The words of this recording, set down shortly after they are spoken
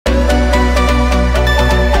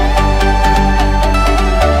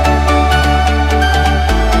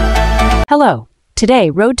Hello. Today,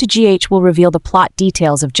 Road to GH will reveal the plot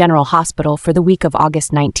details of General Hospital for the week of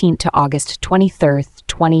August 19th to August 23rd,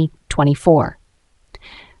 2024.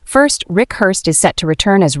 First, Rick Hurst is set to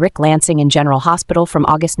return as Rick Lansing in General Hospital from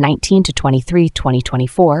August 19 to 23,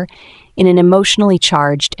 2024, in an emotionally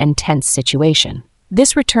charged and tense situation.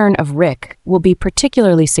 This return of Rick will be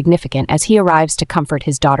particularly significant as he arrives to comfort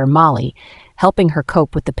his daughter Molly, helping her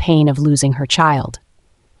cope with the pain of losing her child.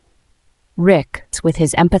 Rick, with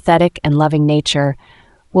his empathetic and loving nature,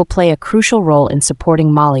 will play a crucial role in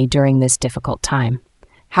supporting Molly during this difficult time.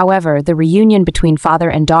 However, the reunion between father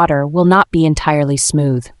and daughter will not be entirely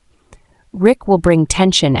smooth. Rick will bring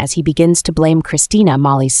tension as he begins to blame Christina,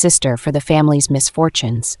 Molly's sister, for the family's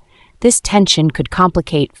misfortunes. This tension could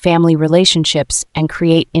complicate family relationships and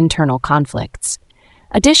create internal conflicts.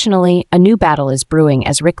 Additionally, a new battle is brewing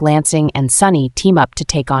as Rick Lansing and Sunny team up to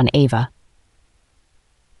take on Ava.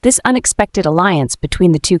 This unexpected alliance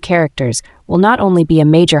between the two characters will not only be a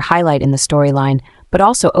major highlight in the storyline, but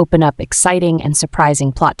also open up exciting and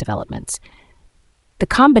surprising plot developments. The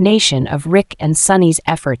combination of Rick and Sunny's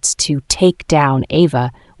efforts to take down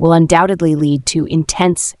Ava will undoubtedly lead to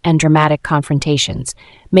intense and dramatic confrontations,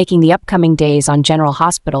 making the upcoming days on General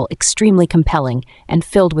Hospital extremely compelling and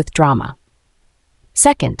filled with drama.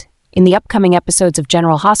 Second, in the upcoming episodes of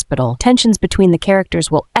General Hospital, tensions between the characters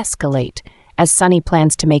will escalate as Sunny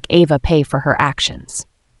plans to make Ava pay for her actions.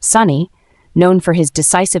 Sunny, known for his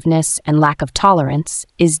decisiveness and lack of tolerance,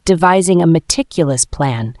 is devising a meticulous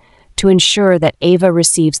plan to ensure that Ava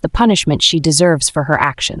receives the punishment she deserves for her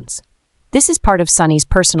actions. This is part of Sunny's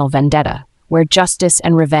personal vendetta, where justice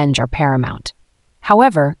and revenge are paramount.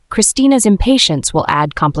 However, Christina's impatience will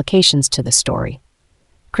add complications to the story.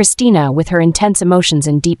 Christina, with her intense emotions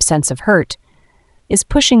and deep sense of hurt, is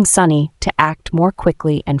pushing Sunny to act more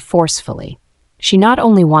quickly and forcefully. She not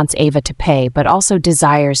only wants Ava to pay, but also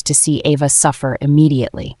desires to see Ava suffer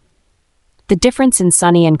immediately. The difference in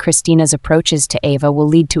Sunny and Christina's approaches to Ava will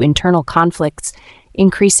lead to internal conflicts,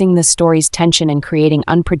 increasing the story's tension and creating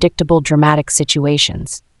unpredictable, dramatic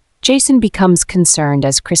situations. Jason becomes concerned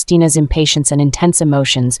as Christina's impatience and intense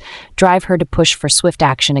emotions drive her to push for swift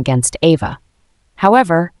action against Ava.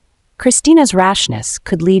 However, Christina's rashness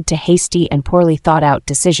could lead to hasty and poorly thought-out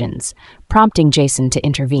decisions, prompting Jason to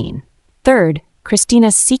intervene. Third,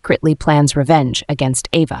 Christina secretly plans revenge against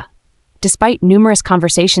Ava. Despite numerous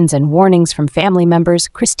conversations and warnings from family members,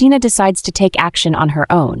 Christina decides to take action on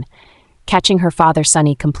her own, catching her father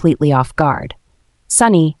Sunny completely off guard.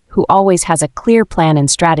 Sunny, who always has a clear plan and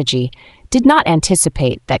strategy, did not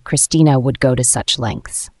anticipate that Christina would go to such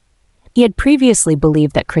lengths. He had previously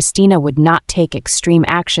believed that Christina would not take extreme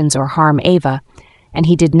actions or harm Ava, and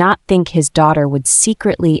he did not think his daughter would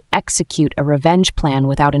secretly execute a revenge plan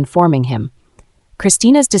without informing him.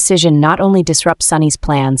 Christina's decision not only disrupts Sunny's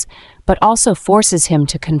plans, but also forces him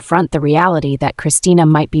to confront the reality that Christina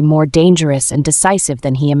might be more dangerous and decisive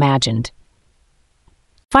than he imagined.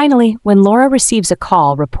 Finally, when Laura receives a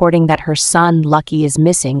call reporting that her son Lucky is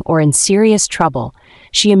missing or in serious trouble,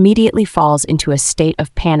 she immediately falls into a state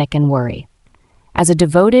of panic and worry. As a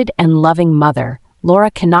devoted and loving mother,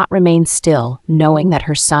 Laura cannot remain still, knowing that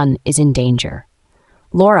her son is in danger.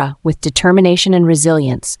 Laura, with determination and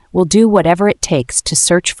resilience, will do whatever it takes to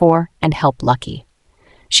search for and help Lucky.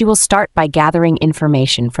 She will start by gathering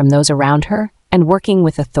information from those around her and working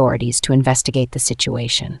with authorities to investigate the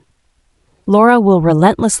situation. Laura will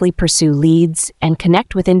relentlessly pursue leads and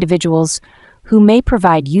connect with individuals who may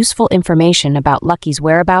provide useful information about Lucky's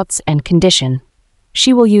whereabouts and condition.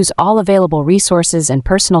 She will use all available resources and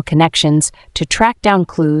personal connections to track down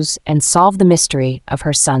clues and solve the mystery of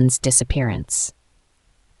her son's disappearance.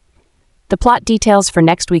 The plot details for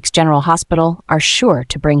next week's General Hospital are sure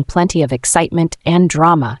to bring plenty of excitement and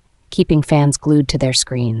drama, keeping fans glued to their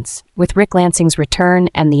screens. With Rick Lansing's return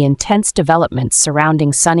and the intense developments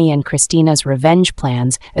surrounding Sunny and Christina's revenge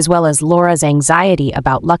plans, as well as Laura's anxiety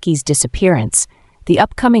about Lucky's disappearance, the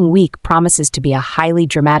upcoming week promises to be a highly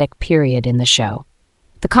dramatic period in the show.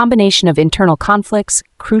 The combination of internal conflicts,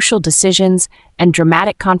 crucial decisions, and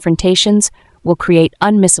dramatic confrontations will create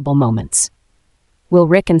unmissable moments. Will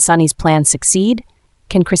Rick and Sunny's plan succeed?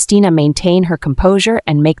 Can Christina maintain her composure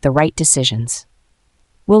and make the right decisions?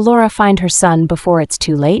 Will Laura find her son before it's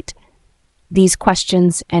too late? These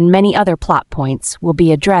questions and many other plot points will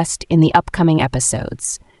be addressed in the upcoming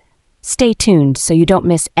episodes. Stay tuned so you don't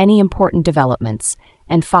miss any important developments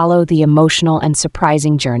and follow the emotional and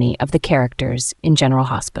surprising journey of the characters in General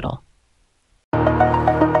Hospital.